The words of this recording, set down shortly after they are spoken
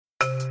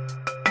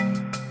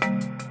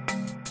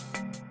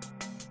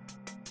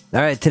All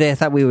right, today I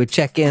thought we would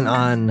check in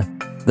on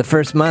the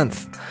first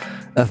month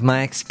of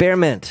my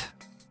experiment.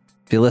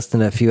 If you listened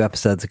to a few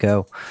episodes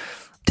ago,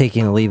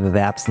 taking a leave of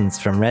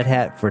absence from Red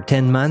Hat for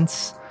 10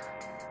 months.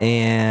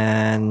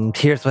 And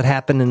here's what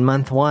happened in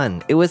month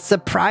one. It was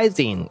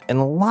surprising in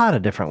a lot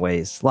of different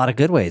ways, a lot of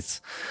good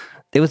ways.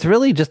 It was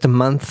really just a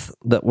month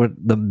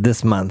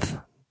this month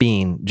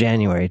being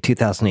January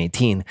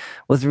 2018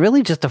 was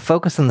really just a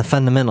focus on the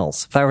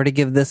fundamentals. If I were to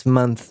give this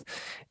month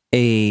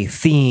a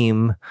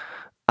theme,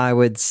 I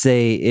would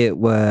say it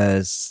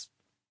was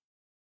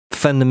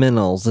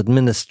fundamentals,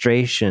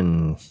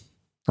 administration,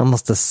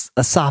 almost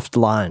a soft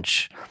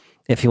launch,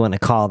 if you want to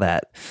call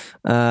that.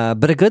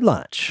 But a good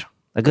launch.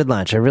 A good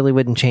launch. I really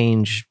wouldn't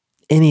change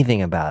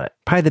anything about it.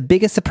 Probably the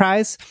biggest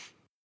surprise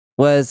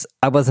was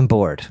I wasn't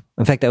bored.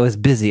 In fact, I was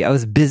busy. I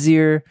was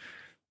busier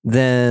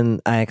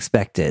than I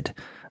expected.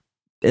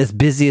 As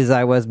busy as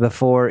I was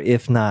before,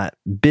 if not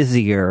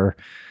busier,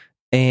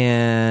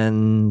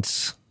 and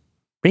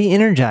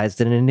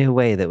re-energized in a new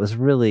way that was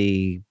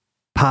really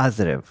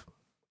positive.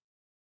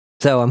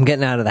 So I'm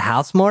getting out of the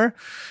house more,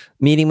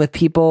 meeting with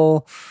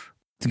people,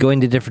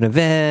 going to different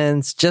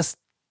events, just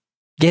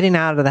getting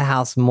out of the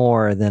house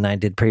more than I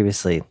did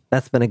previously.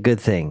 That's been a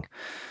good thing.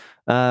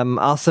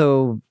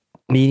 Also,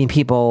 meeting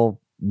people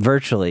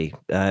virtually,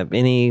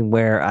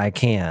 anywhere I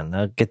can.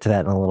 I'll get to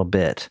that in a little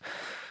bit.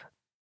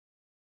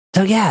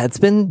 So yeah, it's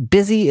been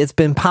busy. It's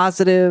been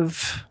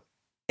positive,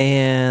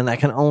 and I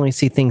can only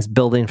see things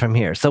building from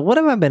here. So what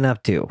have I been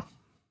up to?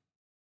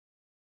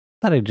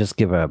 Thought I'd just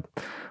give a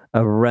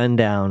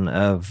rundown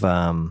of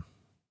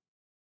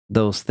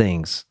those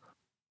things.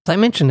 So I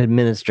mentioned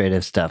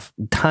administrative stuff,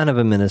 a ton of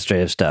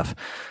administrative stuff,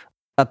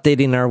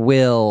 updating our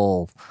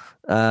will,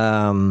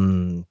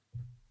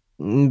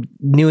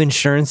 new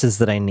insurances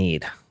that I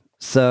need.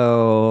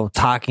 So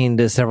talking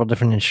to several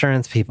different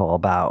insurance people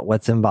about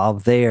what's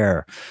involved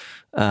there.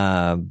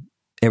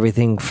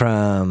 Everything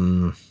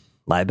from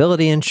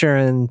liability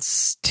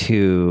insurance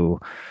to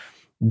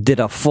did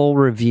a full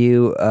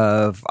review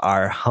of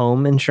our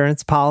home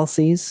insurance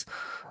policies.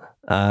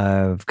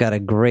 I've got a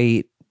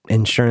great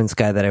insurance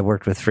guy that I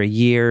worked with for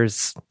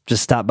years,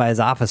 just stopped by his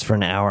office for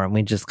an hour and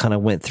we just kind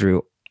of went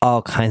through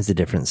all kinds of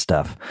different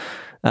stuff.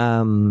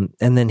 And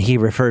then he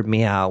referred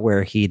me out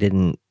where he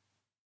didn't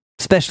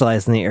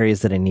specialize in the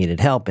areas that I needed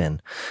help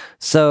in.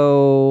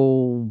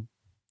 So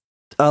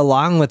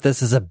along with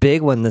this is a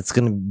big one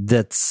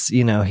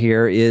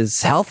here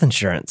is health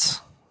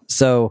insurance.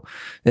 So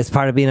as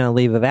part of being on a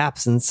leave of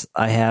absence,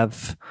 I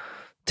have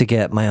to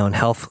get my own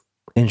health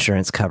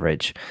insurance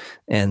coverage.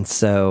 And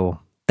so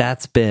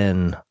that's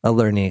been a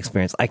learning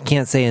experience. I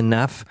can't say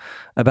enough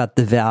about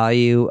the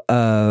value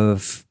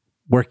of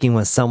working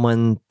with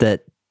someone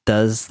that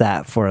does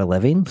that for a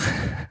living.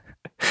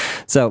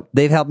 So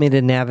they've helped me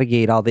to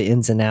navigate all the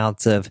ins and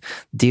outs of,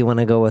 do you want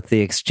to go with the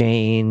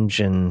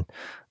exchange and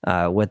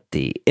what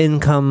the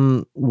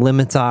income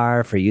limits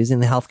are for using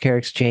the healthcare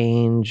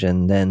exchange,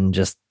 and then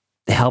just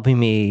helping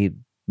me.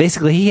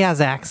 Basically, he has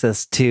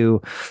access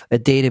to a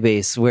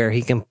database where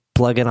he can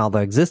plug in all the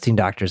existing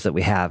doctors that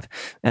we have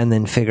and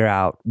then figure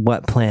out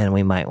what plan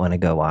we might want to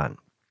go on.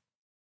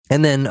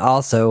 And then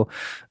also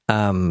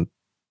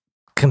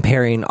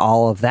comparing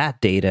all of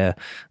that data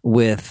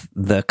with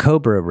the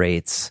COBRA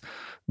rates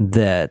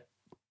that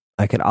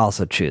I could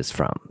also choose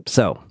from.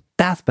 So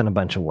that's been a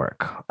bunch of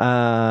work.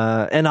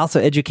 And also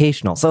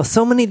educational.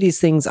 So many of these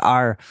things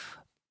are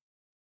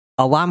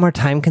a lot more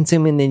time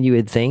consuming than you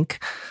would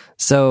think.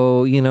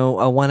 So,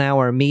 a 1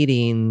 hour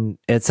meeting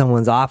at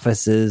someone's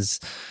office is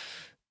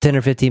 10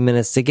 or 15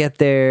 minutes to get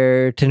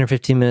there, 10 or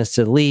 15 minutes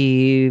to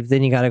leave.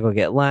 Then you got to go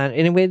get lunch.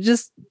 Anyway,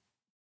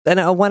 and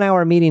a 1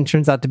 hour meeting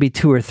turns out to be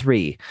 2 or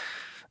 3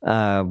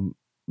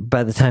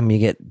 by the time you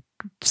get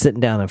sitting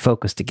down and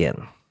focused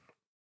again.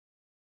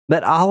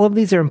 But all of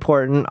these are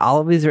important. All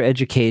of these are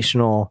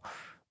educational.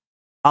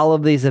 All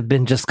of these have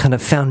been just kind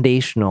of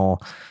foundational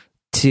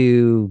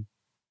to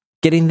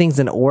getting things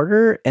in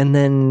order and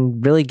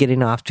then really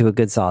getting off to a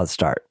good solid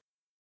start.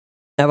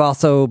 I've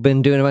also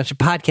been doing a bunch of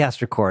podcast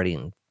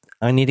recording.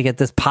 I need to get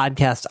this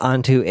podcast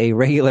onto a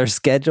regular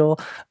schedule.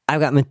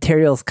 I've got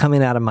materials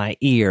coming out of my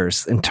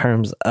ears in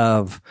terms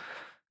of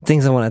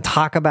things I want to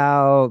talk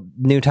about,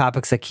 new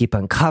topics I keep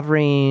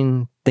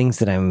uncovering, things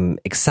that I'm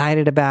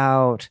excited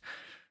about,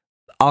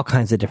 all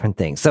kinds of different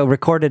things. So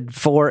recorded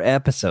 4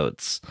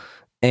 episodes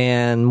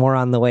and more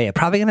on the way. I'm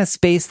probably going to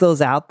space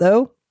those out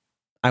though.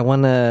 I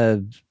want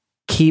to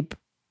keep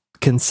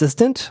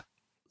consistent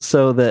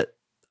so that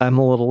I'm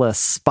a little less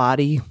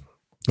spotty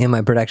in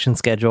my production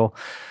schedule.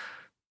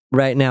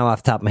 Right now,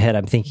 off the top of my head,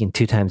 I'm thinking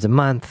 2 times a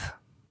month.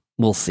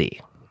 We'll see.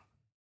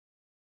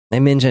 I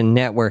mentioned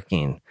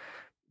networking.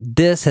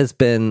 This has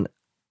been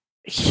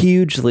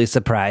hugely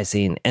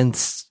surprising and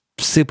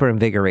super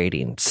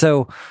invigorating.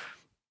 So,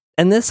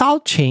 and this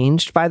all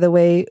changed, by the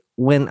way,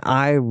 when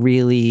I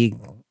really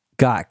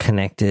got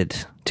connected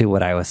to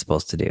what I was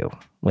supposed to do,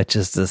 which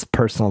is this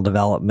personal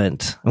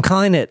development. I'm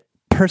calling it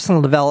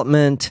personal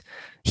development,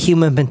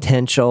 human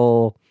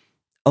potential,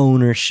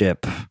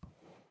 ownership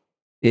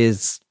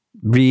is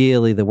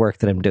really the work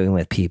that I'm doing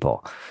with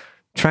people.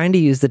 Trying to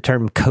use the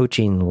term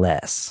coaching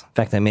less. In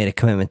fact, I made a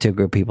commitment to a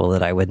group of people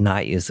that I would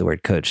not use the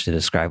word coach to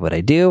describe what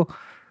I do.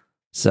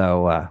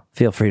 So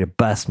feel free to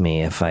bust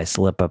me if I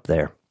slip up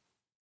there.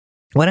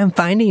 What I'm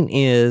finding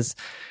is,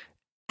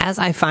 as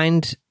I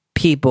find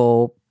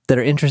people that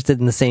are interested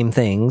in the same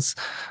things,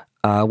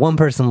 one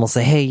person will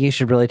say, hey, you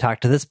should really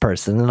talk to this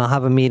person. And I'll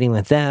have a meeting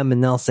with them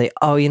and they'll say,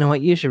 oh, you know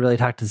what? You should really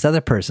talk to this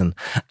other person.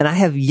 And I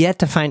have yet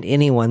to find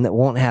anyone that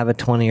won't have a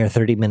 20 or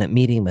 30-minute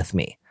meeting with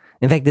me.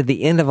 In fact, at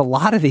the end of a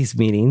lot of these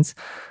meetings,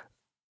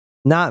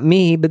 not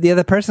me, but the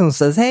other person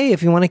says, hey,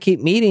 if you want to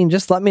keep meeting,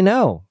 just let me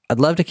know. I'd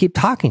love to keep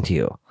talking to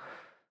you.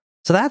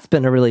 So that's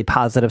been a really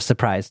positive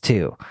surprise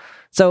too.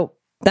 So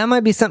that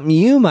might be something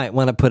you might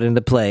want to put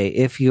into play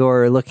if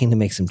you're looking to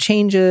make some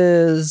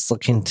changes,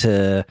 looking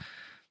to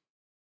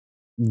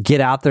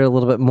get out there a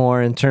little bit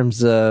more in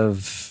terms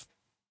of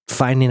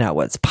finding out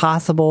what's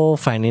possible,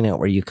 finding out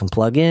where you can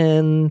plug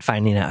in,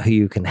 finding out who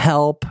you can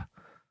help.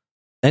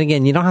 And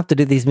again, you don't have to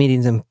do these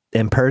meetings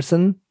in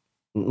person.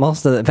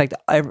 In fact,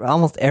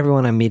 almost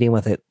everyone I'm meeting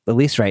with, at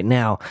least right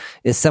now,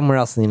 is somewhere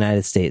else in the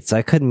United States. So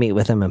I couldn't meet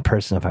with them in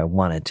person if I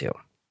wanted to.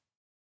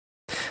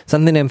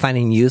 Something I'm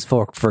finding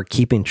useful for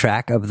keeping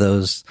track of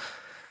those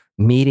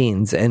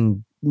meetings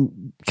and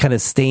kind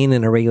of staying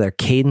in a regular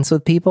cadence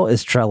with people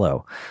is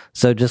Trello.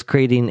 So just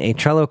creating a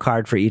Trello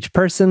card for each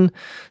person,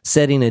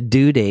 setting a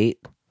due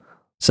date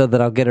so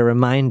that I'll get a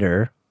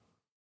reminder.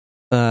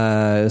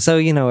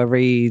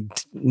 Every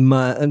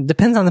month,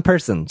 depends on the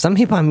person. Some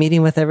people I'm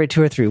meeting with every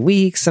 2 or 3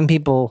 weeks. Some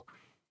people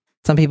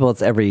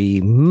it's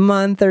every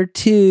month or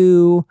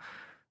two.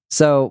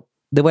 So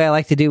the way I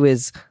like to do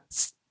is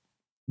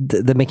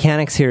the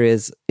mechanics here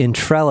is in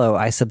Trello,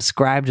 I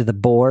subscribe to the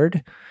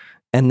board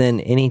and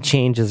then any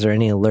changes or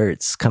any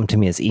alerts come to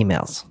me as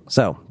emails.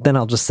 So then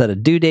I'll just set a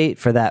due date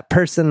for that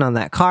person on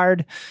that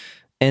card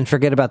and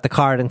forget about the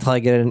card until I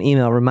get an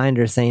email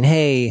reminder saying,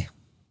 hey,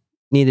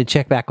 need to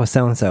check back with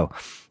so-and-so.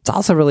 It's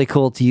also really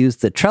cool to use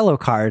the Trello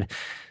card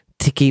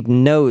to keep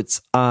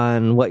notes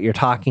on what you're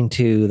talking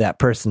to that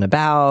person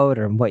about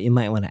or what you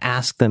might want to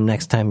ask them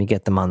next time you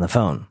get them on the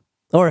phone.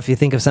 Or if you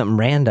think of something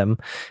random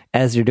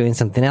as you're doing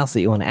something else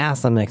that you want to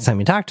ask them next time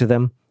you talk to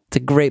them, it's a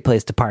great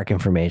place to park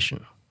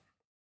information.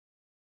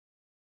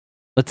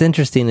 What's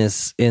interesting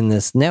is in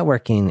this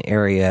networking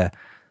area,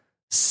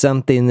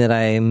 something that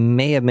I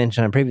may have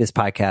mentioned on previous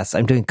podcasts,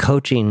 I'm doing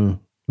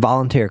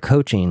volunteer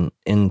coaching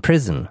in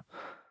prison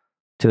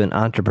to an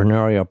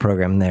entrepreneurial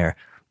program there.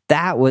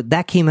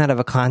 That came out of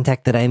a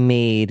contact that I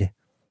made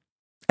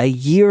a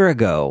year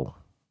ago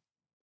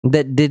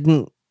that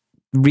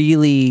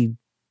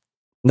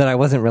I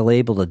wasn't really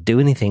able to do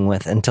anything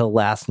with until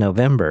last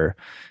November.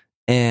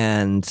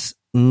 And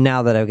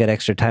now that I've got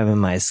extra time in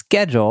my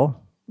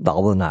schedule,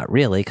 although not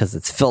really because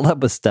it's filled up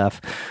with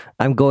stuff,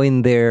 I'm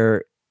going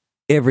there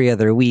every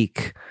other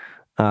week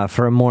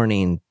for a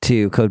morning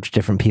to coach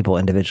different people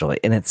individually.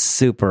 And it's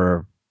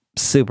super,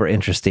 super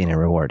interesting and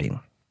rewarding.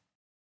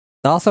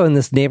 Also in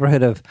this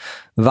neighborhood of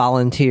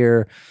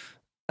volunteer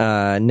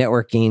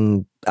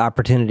networking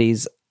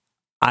opportunities,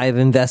 I've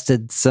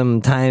invested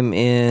some time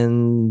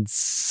in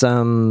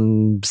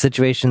some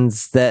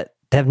situations that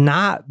have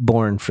not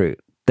borne fruit,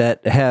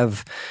 that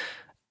have,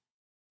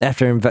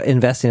 after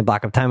investing a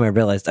block of time, I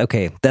realized,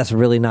 okay, that's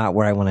really not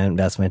where I want to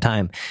invest my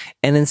time.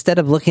 And instead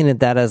of looking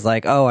at that as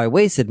like, oh, I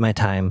wasted my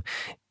time,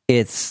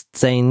 it's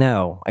saying,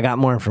 no, I got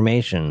more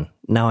information.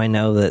 Now I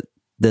know that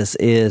this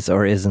is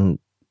or isn't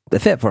the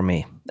fit for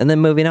me. And then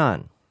moving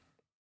on.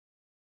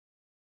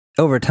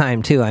 Over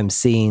time, too, I'm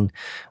seeing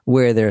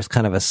where there's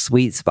kind of a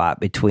sweet spot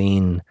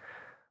between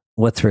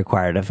what's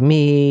required of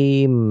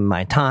me,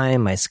 my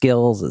time, my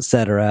skills,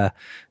 etc.,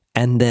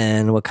 and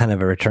then what kind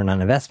of a return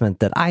on investment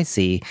that I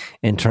see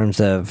in terms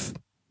of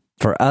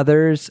for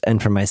others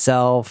and for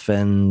myself,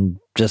 and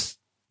just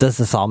does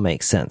this all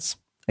make sense?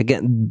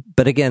 Again,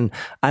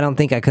 I don't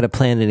think I could have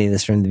planned any of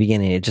this from the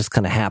beginning. It just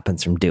kind of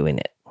happens from doing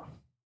it.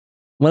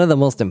 One of the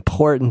most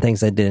important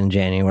things I did in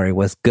January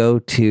was go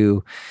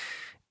to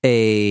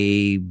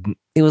it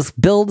was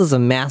billed as a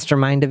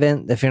mastermind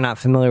event. If you're not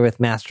familiar with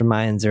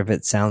masterminds, or if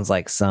it sounds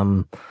like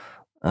some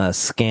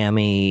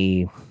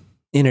scammy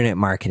internet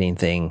marketing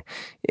thing,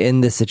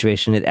 in this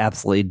situation, it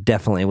absolutely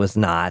definitely was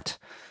not.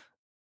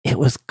 It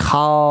was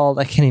called,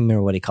 I can't even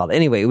remember what he called it.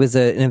 Anyway, it was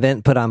an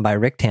event put on by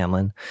Rick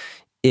Tamlin.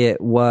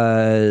 It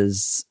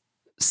was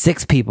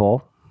 6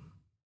 people,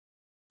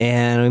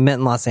 and we met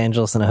in Los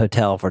Angeles in a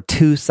hotel for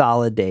 2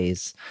 solid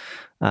days.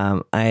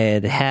 I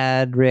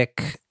had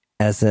Rick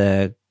as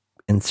a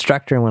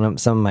instructor in one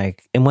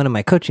of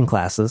my coaching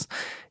classes,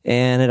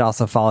 and it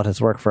also followed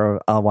his work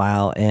for a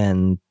while.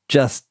 And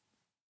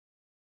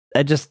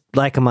I just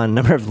like him on a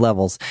number of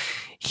levels.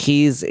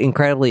 He's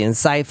incredibly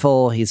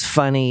insightful. He's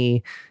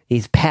funny.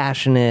 He's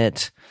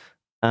passionate.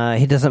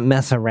 He doesn't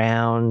mess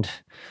around,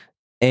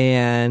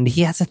 and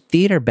he has a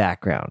theater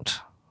background.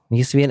 He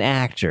used to be an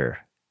actor,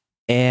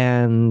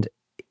 and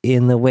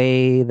in the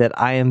way that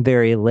I am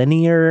very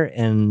linear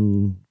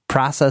and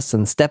process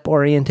and step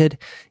oriented,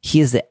 he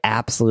is the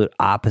absolute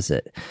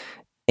opposite.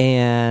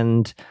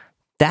 And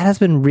that has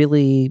been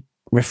really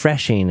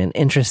refreshing and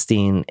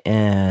interesting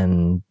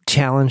and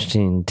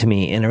challenging to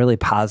me in a really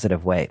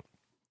positive way.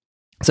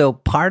 So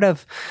part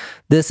of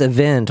this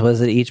event was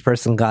that each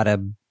person got a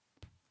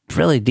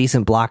really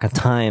decent block of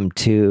time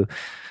to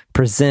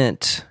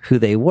present who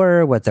they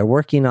were, what they're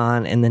working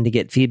on, and then to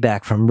get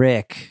feedback from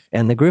Rick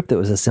and the group that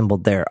was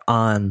assembled there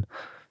on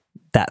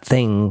that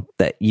thing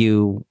that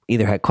you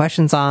either had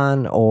questions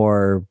on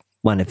or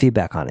wanted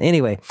feedback on.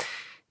 Anyway,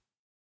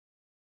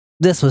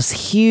 this was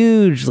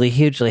hugely,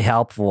 hugely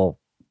helpful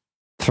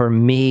for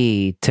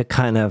me to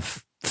kind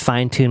of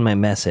fine-tune my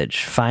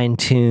message,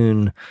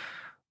 fine-tune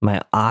my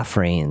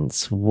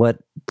offerings. What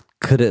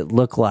could it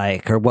look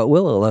like, or what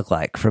will it look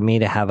like for me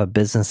to have a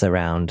business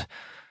around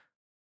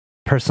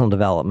personal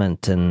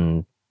development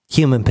and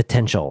human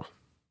potential?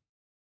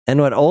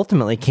 And what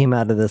ultimately came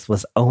out of this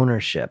was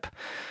ownership.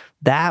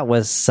 That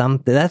was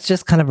something, that's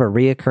just kind of a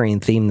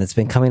reoccurring theme that's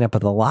been coming up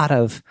with a lot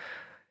of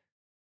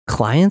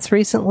clients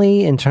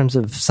recently in terms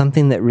of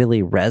something that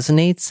really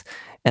resonates.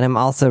 And I'm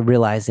also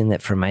realizing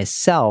that for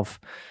myself,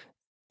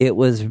 it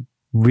was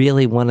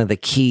really one of the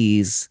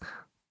keys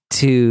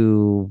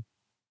to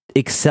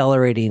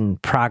accelerating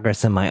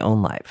progress in my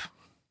own life.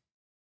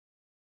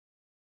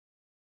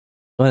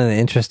 One of the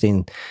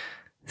interesting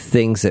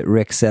things that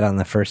Rick said on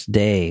the first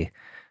day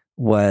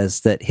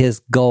was that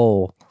his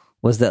goal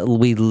was that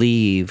we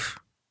leave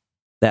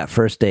that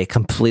first day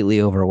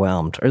completely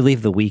overwhelmed, or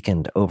leave the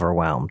weekend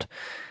overwhelmed.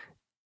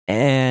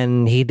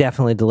 And he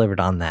definitely delivered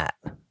on that.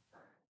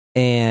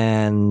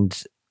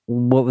 And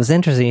what was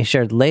interesting, he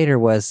shared later,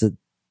 was that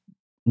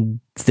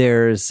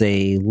there's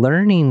a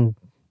learning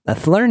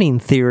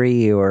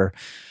theory, or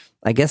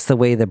I guess the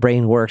way the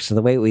brain works, or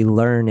the way we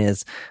learn,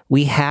 is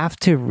we have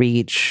to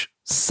reach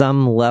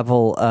some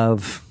level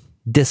of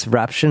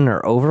disruption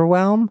or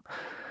overwhelm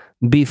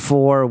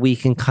before we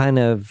can kind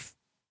of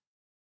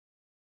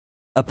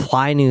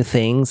apply new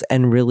things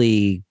and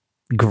really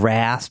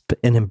grasp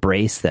and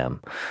embrace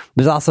them.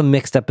 There's also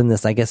mixed up in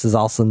this, I guess, is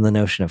also the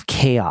notion of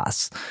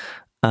chaos.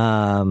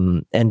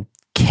 And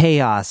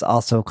chaos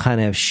also kind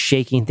of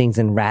shaking things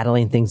and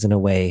rattling things in a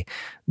way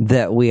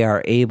that we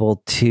are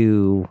able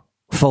to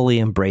fully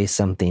embrace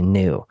something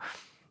new.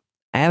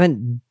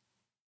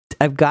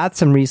 I've got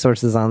some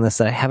resources on this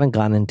that I haven't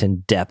gone into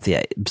depth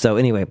yet. So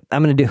anyway,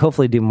 I'm going to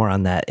hopefully do more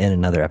on that in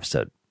another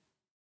episode.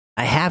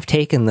 I have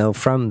taken, though,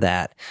 from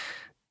that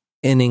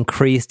an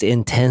increased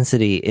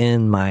intensity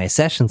in my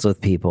sessions with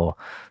people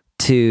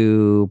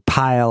to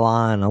pile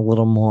on a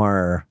little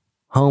more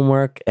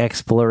homework,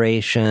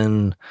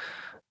 exploration.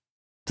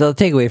 So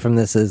the takeaway from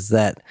this is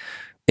that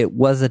it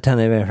was a ton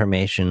of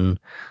information.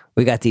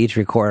 We got to each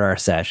record our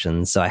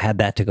sessions, so I had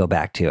that to go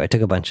back to. I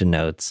took a bunch of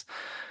notes.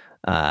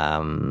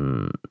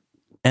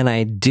 And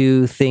I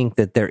do think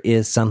that there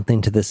is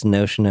something to this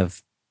notion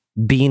of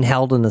being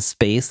held in a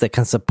space that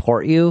can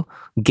support you,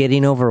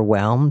 getting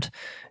overwhelmed,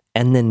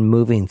 and then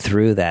moving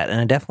through that. And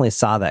I definitely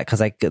saw that, because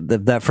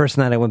that first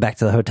night I went back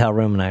to the hotel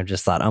room and I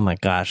just thought, oh my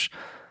gosh,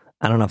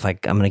 I don't know if I'm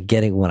going to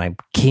get it when I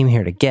came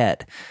here to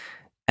get.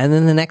 And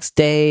then the next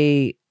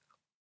day,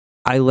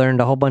 I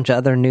learned a whole bunch of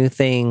other new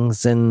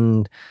things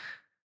and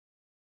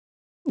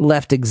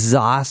left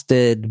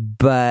exhausted,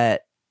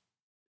 but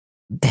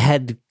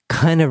had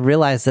kind of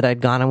realized that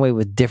I'd gone away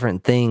with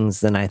different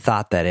things than I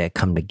thought that I had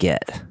come to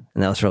get.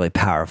 And that was really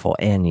powerful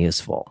and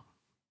useful.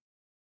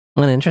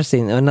 Another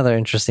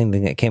interesting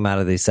thing that came out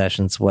of these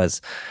sessions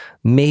was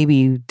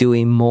maybe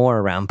doing more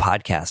around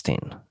podcast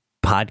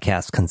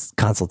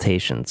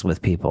consultations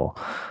with people,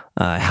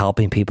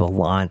 helping people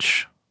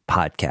launch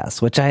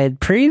podcasts, which I had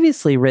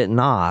previously written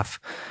off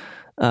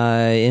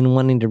in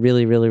wanting to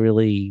really, really,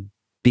 really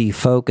be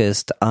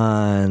focused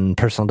on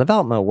personal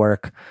development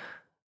work.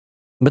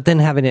 But then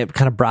having it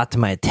kind of brought to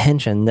my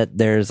attention that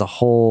there's a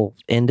whole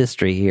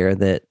industry here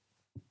that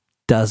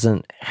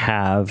doesn't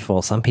have,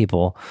 well,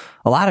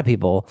 a lot of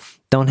people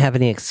don't have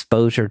any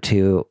exposure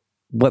to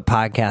what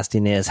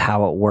podcasting is,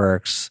 how it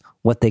works,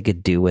 what they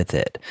could do with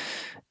it.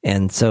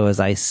 And so as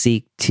I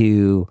seek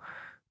to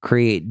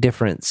create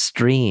different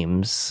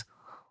streams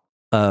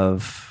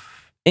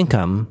of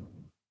income,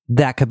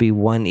 that could be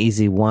one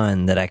easy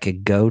one that I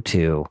could go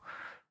to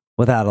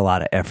without a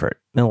lot of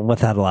effort,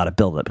 without a lot of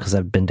buildup, because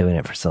I've been doing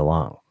it for so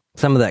long.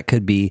 Some of that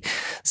could be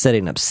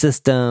setting up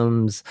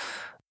systems.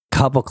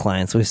 Couple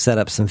clients, we've set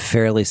up some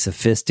fairly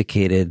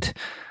sophisticated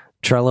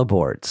Trello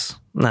boards.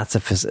 Not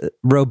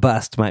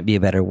robust might be a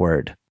better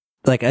word.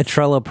 Like a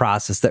Trello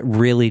process that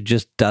really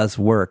just does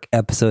work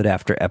episode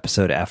after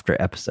episode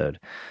after episode,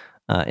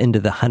 into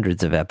the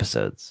hundreds of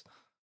episodes.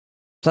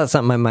 So that's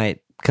something I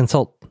might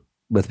consult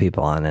with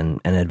people on and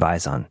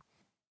advise on.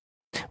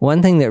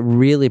 One thing that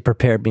really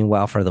prepared me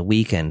well for the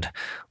weekend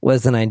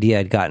was an idea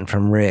I'd gotten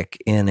from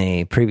Rick in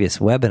a previous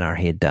webinar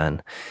he had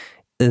done.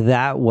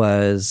 That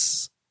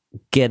was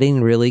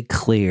getting really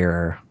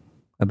clear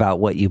about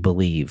what you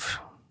believe,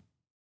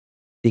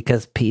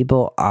 because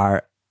people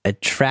are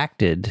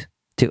attracted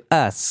to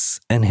us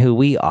and who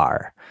we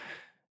are.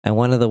 And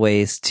one of the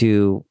ways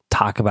to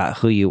talk about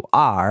who you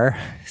are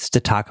is to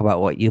talk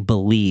about what you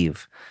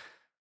believe.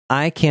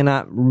 I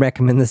cannot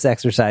recommend this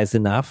exercise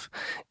enough.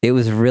 It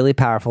was really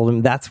powerful.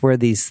 And that's where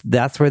this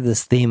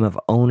theme of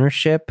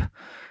ownership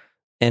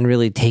and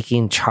really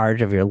taking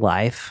charge of your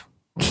life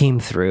came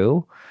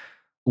through.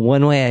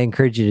 One way I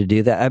encourage you to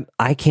do that,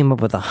 I came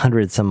up with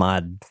 100 some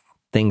odd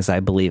things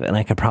I believe, and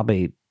I could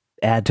probably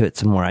add to it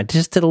some more. I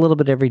just did a little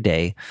bit every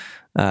day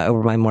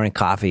over my morning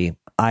coffee.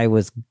 I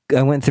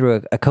went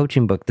through a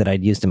coaching book that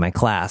I'd used in my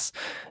class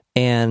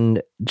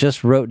and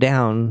just wrote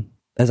down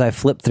as I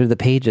flipped through the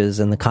pages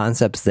and the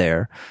concepts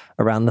there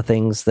around the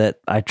things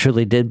that I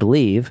truly did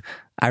believe.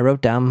 I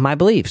wrote down my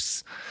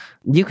beliefs.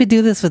 You could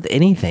do this with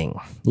anything.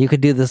 You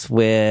could do this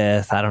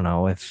with, I don't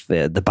know, if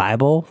the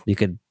Bible. You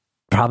could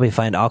probably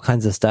find all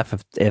kinds of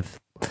stuff if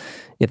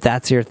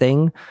that's your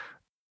thing.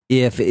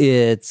 If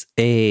it's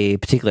a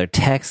particular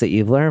text that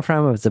you've learned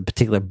from, if it's a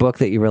particular book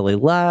that you really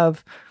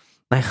love,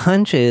 my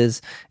hunch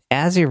is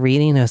as you're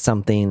reading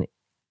something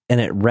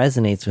and it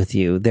resonates with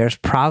you, there's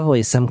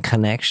probably some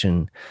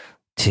connection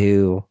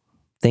to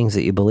things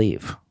that you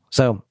believe.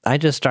 So I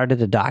just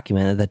started a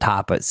document at the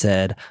top. It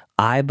said,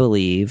 I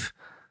believe ...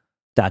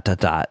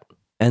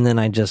 And then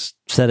I just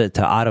set it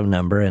to auto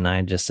number, and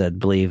I just said,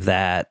 believe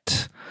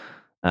that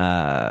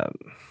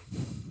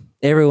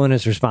everyone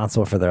is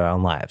responsible for their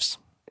own lives.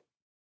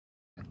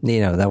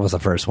 That was the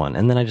first one.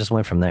 And then I just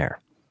went from there.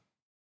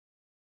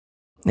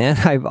 And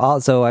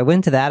I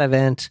went to that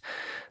event.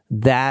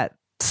 That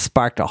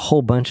sparked a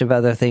whole bunch of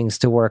other things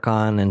to work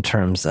on in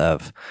terms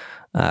of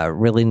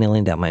really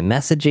nailing down my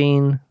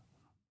messaging,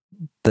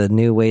 the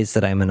new ways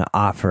that I'm going to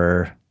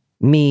offer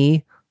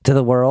me to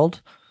the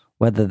world,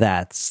 whether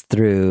that's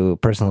through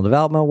personal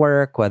development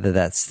work, whether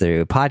that's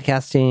through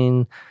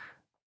podcasting,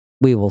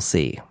 we will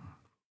see.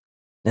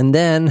 And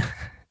then,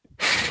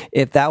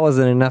 if that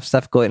wasn't enough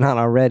stuff going on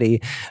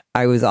already,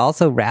 I was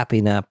also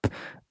wrapping up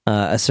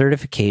a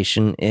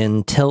certification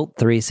in Tilt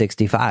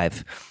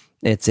 365.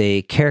 It's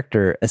a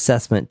character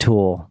assessment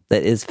tool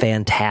that is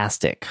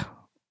fantastic.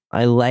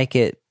 I like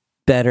it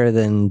better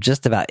than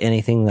just about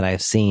anything that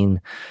I've seen.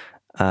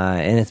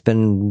 And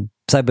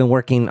I've been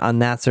working on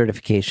that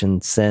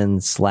certification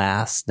since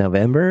last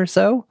November or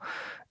so.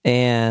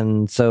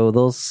 And so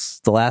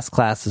the last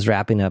class is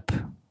wrapped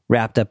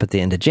up at the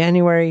end of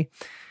January.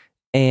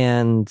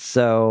 And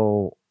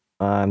so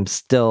I'm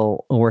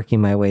still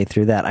working my way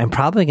through that. I'm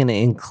probably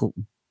going to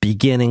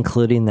begin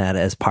including that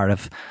as part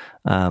of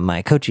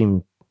my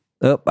coaching.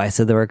 Oh, I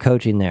said the word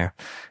coaching there.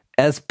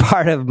 As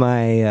part of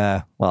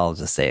my, I'll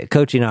just say it,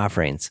 coaching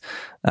offerings.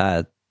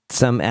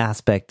 Some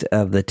aspect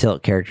of the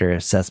Tilt character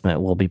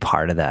assessment will be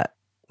part of that.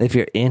 If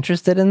you're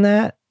interested in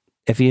that,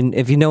 if you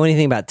know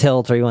anything about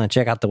Tilt or you want to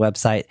check out the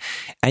website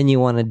and you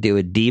want to do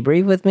a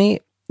debrief with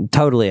me,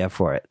 totally up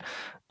for it.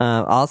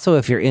 Also,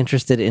 if you're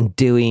interested in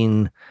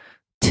doing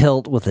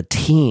Tilt with a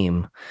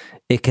team,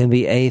 it can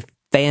be a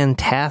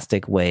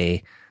fantastic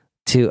way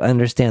to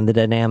understand the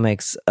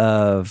dynamics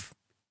of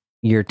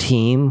your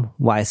team,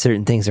 why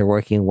certain things are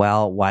working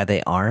well, why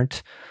they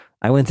aren't.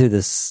 I went through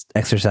this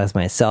exercise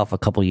myself a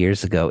couple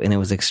years ago, and it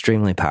was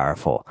extremely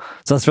powerful.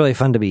 So it's really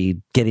fun to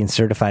be getting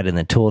certified in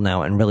the tool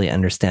now and really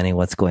understanding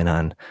what's going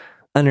on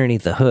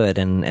underneath the hood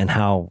and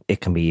how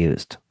it can be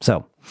used.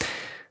 So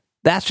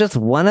that's just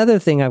one other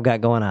thing I've got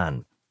going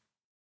on.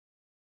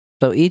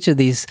 So each of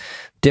these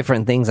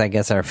different things, I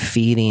guess, are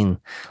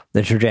feeding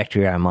the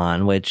trajectory I'm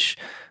on, which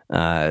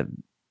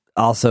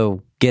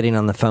also getting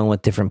on the phone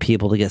with different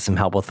people to get some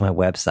help with my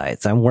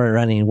websites. I'm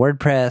running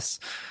WordPress.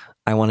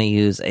 I want to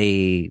use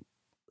a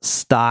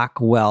stock,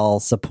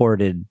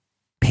 well-supported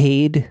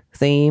paid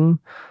theme.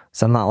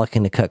 So I'm not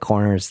looking to cut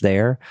corners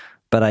there,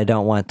 but I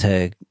don't want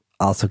to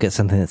also get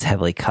something that's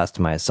heavily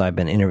customized. So I've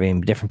been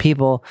interviewing different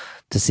people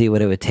to see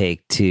what it would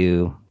take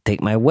to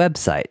take my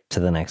website to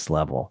the next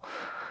level.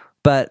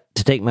 But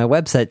to take my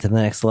website to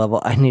the next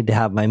level, I need to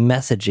have my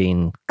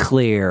messaging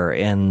clear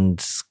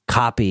and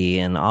copy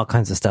and all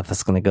kinds of stuff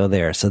that's going to go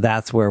there. So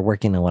that's where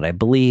working on what I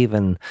believe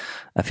and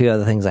a few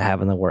other things I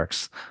have in the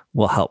works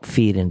will help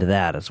feed into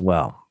that as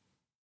well.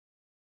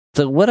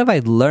 So what have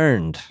I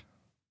learned? If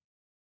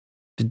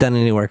you've done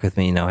any work with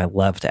me, I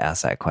love to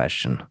ask that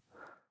question.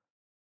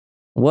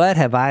 What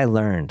have I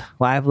learned?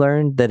 Well, I've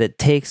learned that it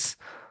takes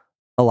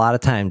a lot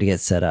of time to get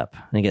set up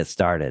and get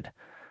started.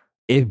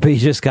 But you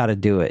just got to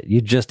do it.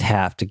 You just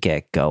have to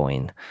get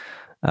going.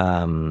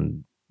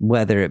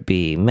 Whether it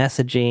be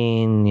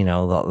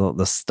messaging,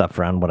 the stuff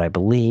around what I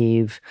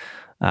believe.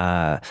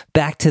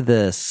 Back to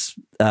this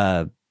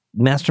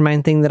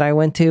mastermind thing that I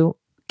went to,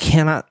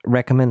 cannot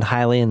recommend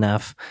highly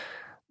enough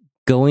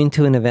going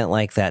to an event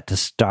like that to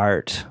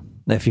start.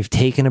 If you've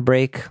taken a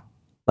break,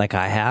 like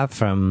I have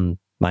from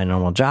my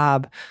normal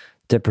job,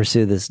 to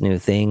pursue this new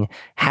thing,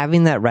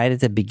 having that right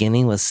at the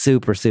beginning was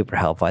super, super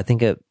helpful. I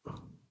think I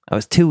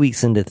was 2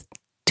 weeks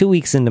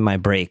into my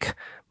break,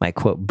 my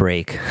quote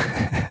break,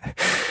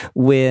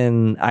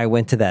 when I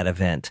went to that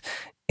event.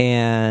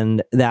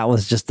 And that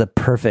was just the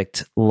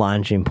perfect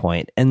launching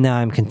point. And now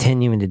I'm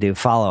continuing to do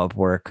follow-up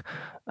work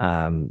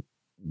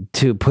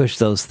to push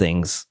those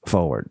things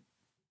forward.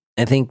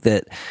 I think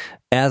that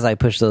as I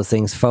push those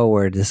things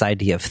forward, this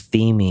idea of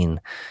theming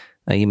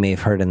You may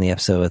have heard in the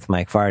episode with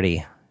Mike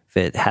Vardy. If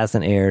it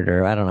hasn't aired,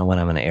 or I don't know when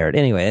I'm going to air it.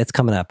 Anyway, it's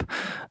coming up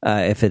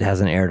if it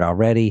hasn't aired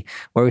already,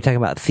 where we talk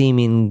about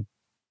theming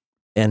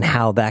and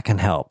how that can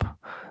help.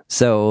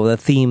 So the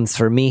themes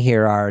for me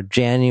here are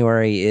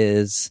January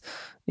is,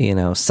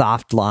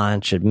 soft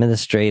launch,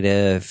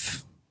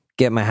 administrative,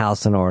 get my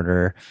house in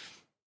order.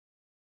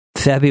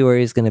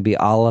 February is going to be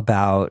all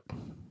about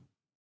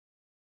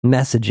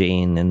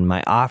messaging and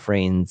my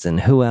offerings and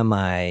who am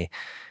I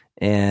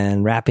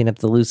and wrapping up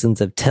the loose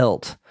ends of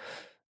Tilt.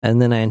 And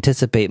then I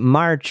anticipate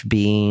March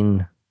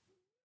being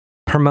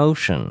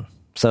promotion.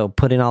 So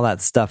putting all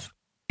that stuff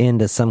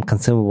into some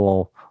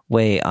consumable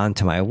way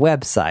onto my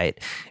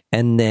website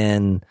and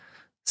then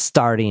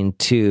starting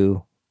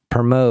to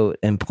promote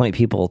and point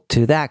people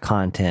to that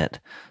content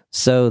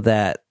so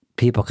that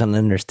people can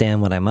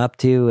understand what I'm up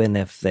to. And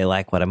if they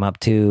like what I'm up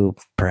to,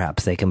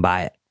 perhaps they can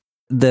buy it.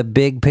 The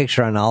big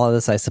picture on all of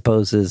this, I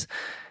suppose, is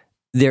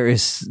there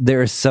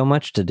is so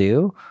much to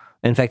do.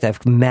 In fact,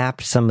 I've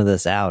mapped some of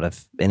this out.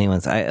 If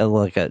anyone's, I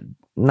look at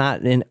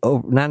not in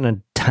a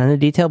ton of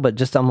detail, but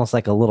just almost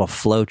like a little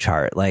flow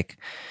chart. Like,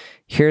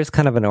 here's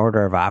kind of an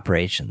order of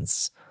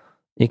operations.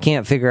 You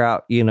can't figure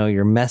out,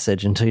 your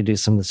message until you do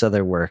some of this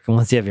other work. And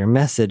once you have your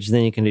message,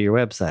 then you can do your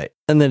website,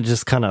 and then it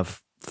just kind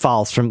of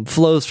flows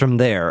from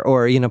there.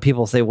 Or,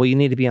 people say, well, you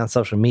need to be on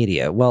social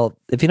media. Well,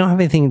 if you don't have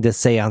anything to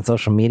say on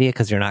social media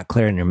because you're not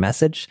clear in your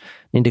message,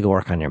 you need to go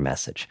work on your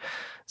message.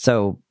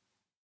 So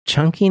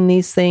chunking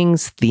these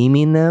things,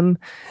 theming them,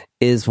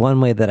 is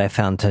one way that I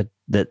found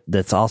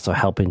that's also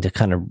helping to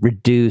kind of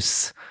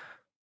reduce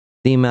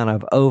the amount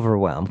of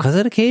overwhelm, because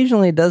it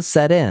occasionally does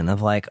set in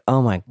of like,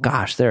 oh my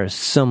gosh, there is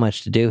so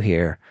much to do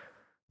here.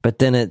 But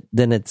then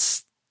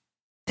it's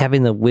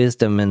having the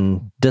wisdom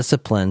and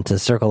discipline to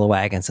circle the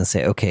wagons and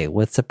say, okay,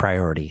 what's the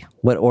priority?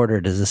 What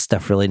order does this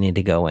stuff really need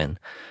to go in?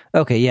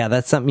 Okay, yeah,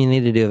 that's something you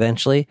need to do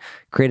eventually.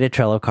 Create a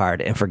Trello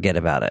card and forget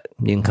about it.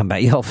 You can come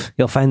back.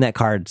 You'll find that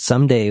card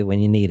someday when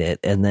you need it,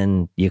 and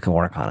then you can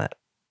work on it.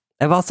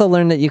 I've also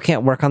learned that you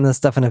can't work on this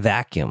stuff in a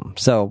vacuum.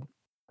 So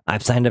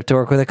I've signed up to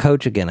work with a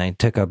coach again. I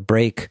took a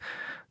break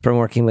from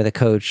working with a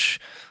coach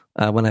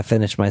when I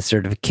finished my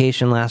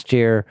certification last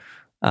year,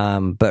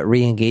 but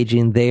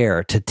re-engaging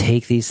there to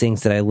take these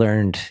things that I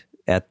learned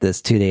at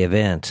this 2-day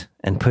event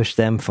and push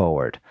them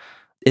forward.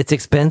 It's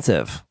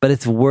expensive, but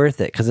it's worth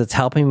it because it's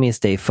helping me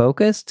stay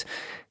focused.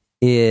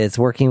 It's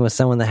working with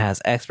someone that has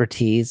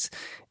expertise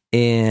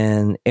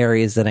in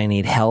areas that I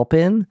need help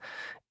in.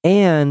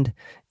 And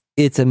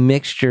it's a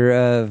mixture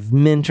of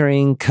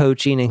mentoring,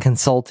 coaching, and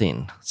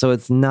consulting. So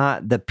it's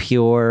not the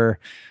pure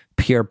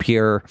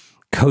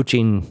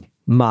coaching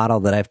model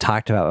that I've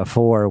talked about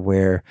before,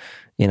 where,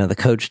 the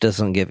coach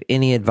doesn't give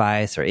any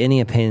advice or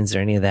any opinions or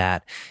any of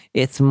that.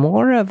 It's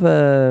more of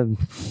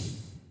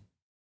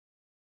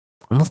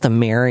almost a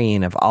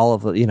marrying of all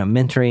of,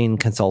 mentoring,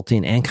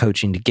 consulting, and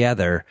coaching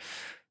together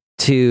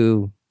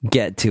to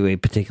get to a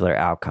particular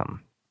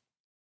outcome,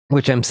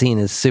 which I'm seeing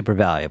is super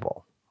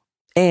valuable.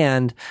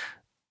 And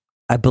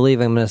I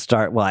believe I'm going to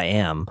start, I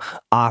am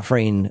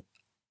offering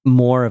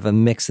more of a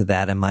mix of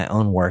that in my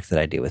own work that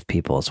I do with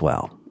people as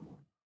well.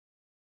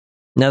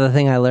 Another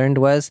thing I learned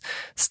was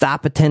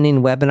stop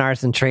attending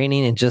webinars and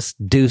training and just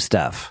do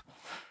stuff.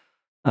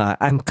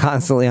 I'm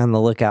constantly on the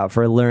lookout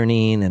for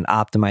learning and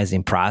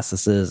optimizing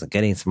processes and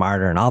getting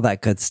smarter and all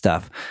that good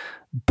stuff.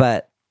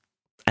 But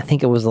I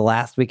think it was the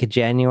last week of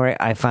January,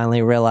 I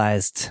finally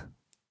realized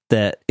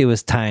that it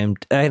was time.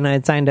 And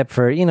I'd signed up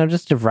for,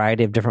 just a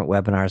variety of different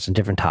webinars and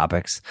different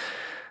topics.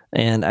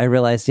 And I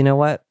realized,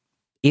 what?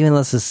 Even though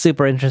this is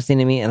super interesting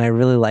to me and I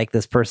really like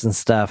this person's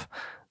stuff,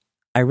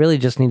 I really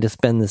just need to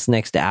spend this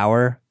next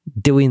hour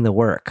doing the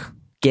work,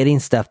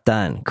 getting stuff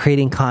done,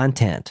 creating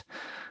content,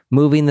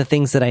 moving the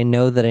things that I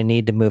know that I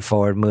need to move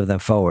them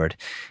forward.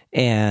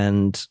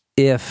 And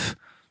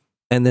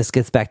this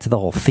gets back to the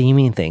whole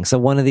theming thing. So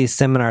one of these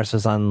webinars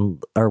was on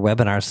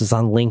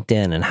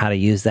LinkedIn and how to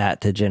use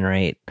that to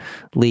generate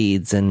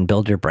leads and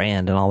build your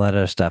brand and all that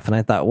other stuff. And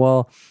I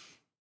thought,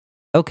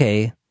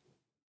 okay,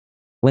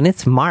 when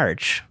it's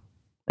March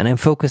and I'm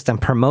focused on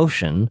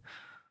promotion,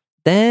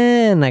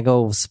 then I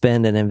go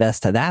spend and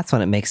invest. That's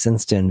when it makes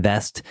sense to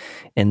invest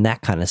in that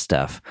kind of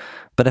stuff.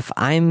 But if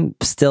I'm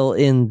still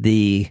in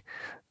the,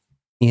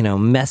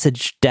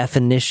 message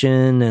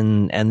definition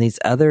and these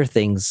other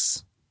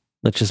things,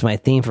 which is my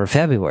theme for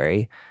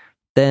February,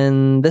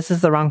 then this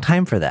is the wrong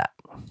time for that.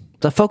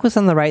 So focus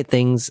on the right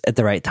things at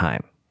the right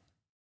time.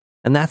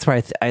 And that's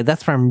where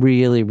that's where I'm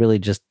really, really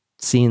just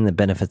seeing the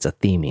benefits of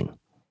theming.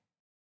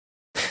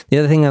 The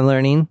other thing I'm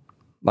learning,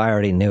 I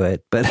already knew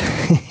it, but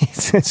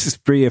it's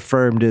just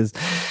reaffirmed, is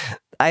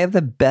I have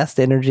the best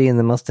energy and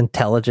the most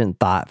intelligent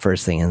thought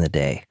first thing in the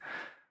day.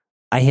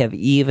 I have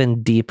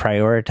even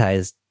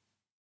deprioritized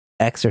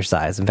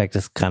exercise. In fact,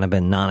 it's kind of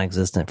been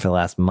non-existent for the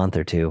last month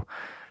or two,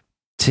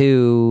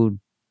 to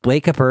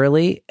wake up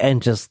early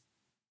and just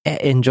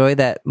enjoy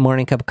that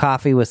morning cup of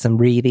coffee with some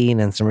reading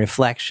and some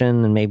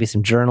reflection and maybe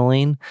some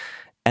journaling,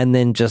 and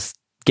then just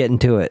get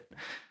into it.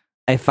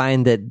 I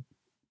find that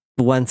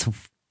once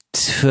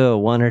to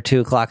 1 or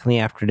 2 o'clock in the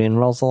afternoon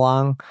rolls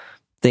along,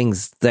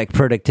 things like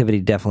productivity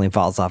definitely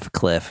falls off a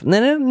cliff. And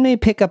then it may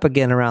pick up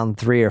again around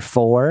 3 or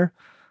 4.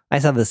 I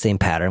saw the same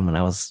pattern when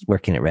I was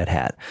working at Red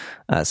Hat.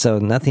 So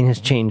nothing has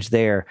changed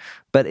there.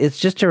 But it's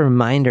just a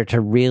reminder to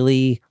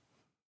really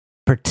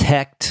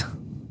protect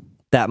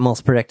that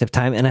most productive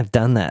time. And I've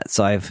done that.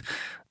 So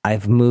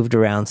I've moved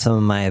around some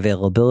of my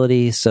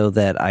availability so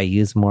that I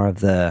use more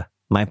of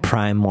my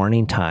prime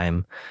morning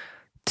time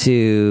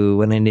to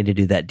when I need to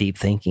do that deep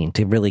thinking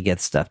to really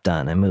get stuff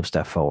done and move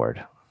stuff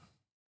forward.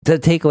 The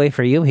takeaway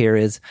for you here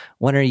is,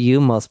 when are you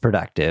most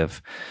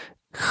productive?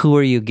 Who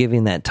are you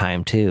giving that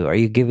time to? Are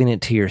you giving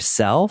it to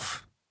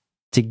yourself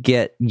to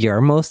get your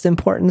most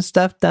important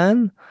stuff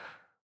done?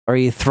 Or are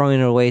you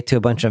throwing it away to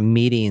a bunch of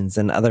meetings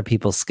and other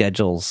people's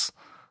schedules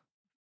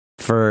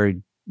for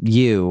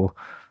you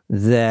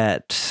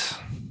that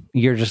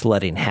you're just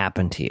letting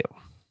happen to you?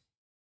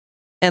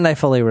 And I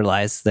fully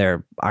realize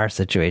there are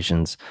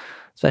situations,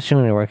 especially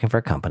when you're working for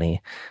a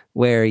company,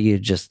 where you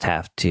just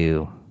have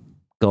to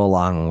go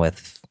along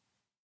with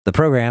the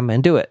program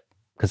and do it,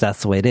 because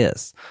that's the way it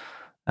is.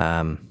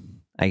 I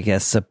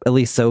guess at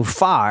least so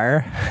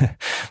far,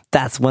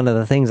 that's one of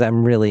the things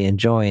I'm really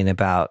enjoying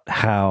about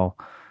how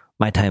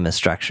my time is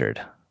structured.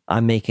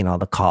 I'm making all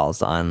the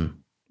calls on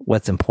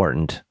what's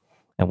important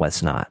and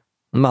what's not.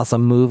 I'm also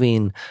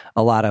moving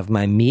a lot of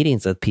my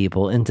meetings with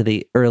people into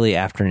the early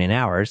afternoon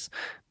hours,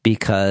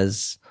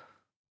 because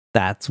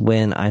that's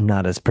when I'm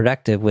not as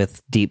productive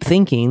with deep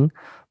thinking,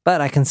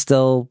 but I can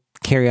still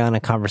carry on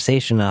a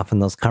conversation. Often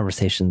those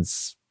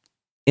conversations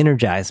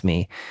energize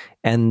me,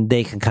 and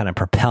they can kind of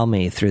propel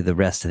me through the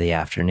rest of the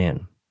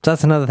afternoon. So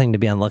that's another thing to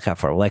be on the lookout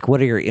for. Like,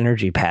 what are your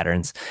energy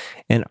patterns,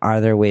 and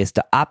are there ways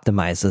to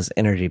optimize those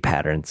energy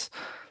patterns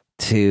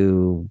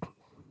to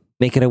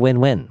make it a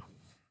win-win?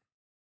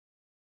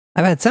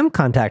 I've had some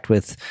contact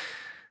with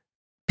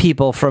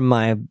people from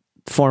my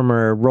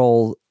former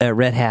role at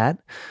Red Hat,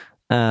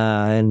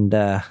 and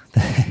the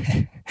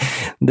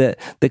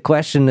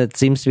question that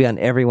seems to be on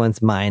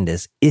everyone's mind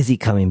is he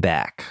coming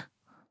back?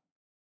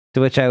 To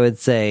which I would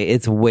say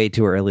it's way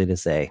too early to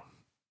say.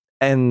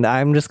 And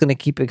I'm just going to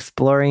keep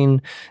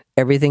exploring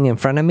everything in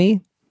front of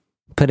me,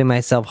 putting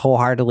myself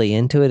wholeheartedly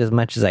into it as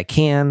much as I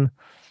can,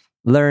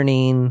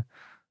 learning,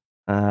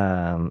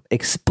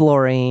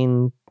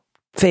 exploring,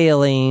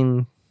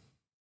 failing,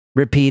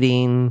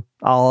 repeating,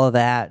 all of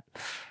that.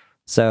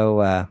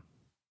 So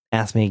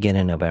ask me again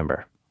in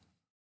November.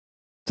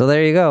 So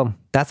there you go.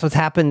 That's what's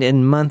happened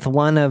in month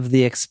 1 of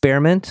the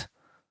experiment.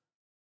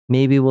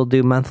 Maybe we'll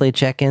do monthly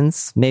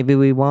check-ins. Maybe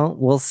we won't.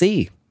 We'll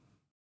see.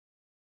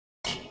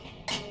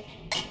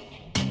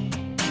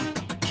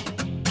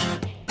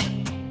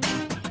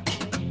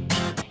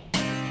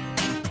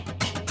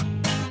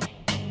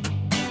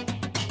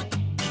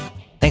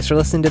 Thanks for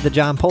listening to The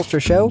John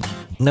Poelstra Show.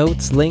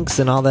 Notes, links,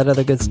 and all that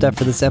other good stuff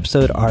for this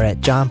episode are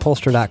at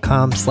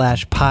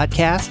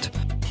johnpoelstra.com/podcast.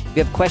 If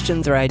you have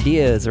questions or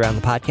ideas around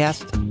the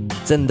podcast,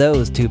 send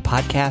those to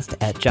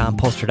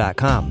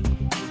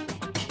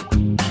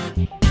podcast@johnpoelstra.com.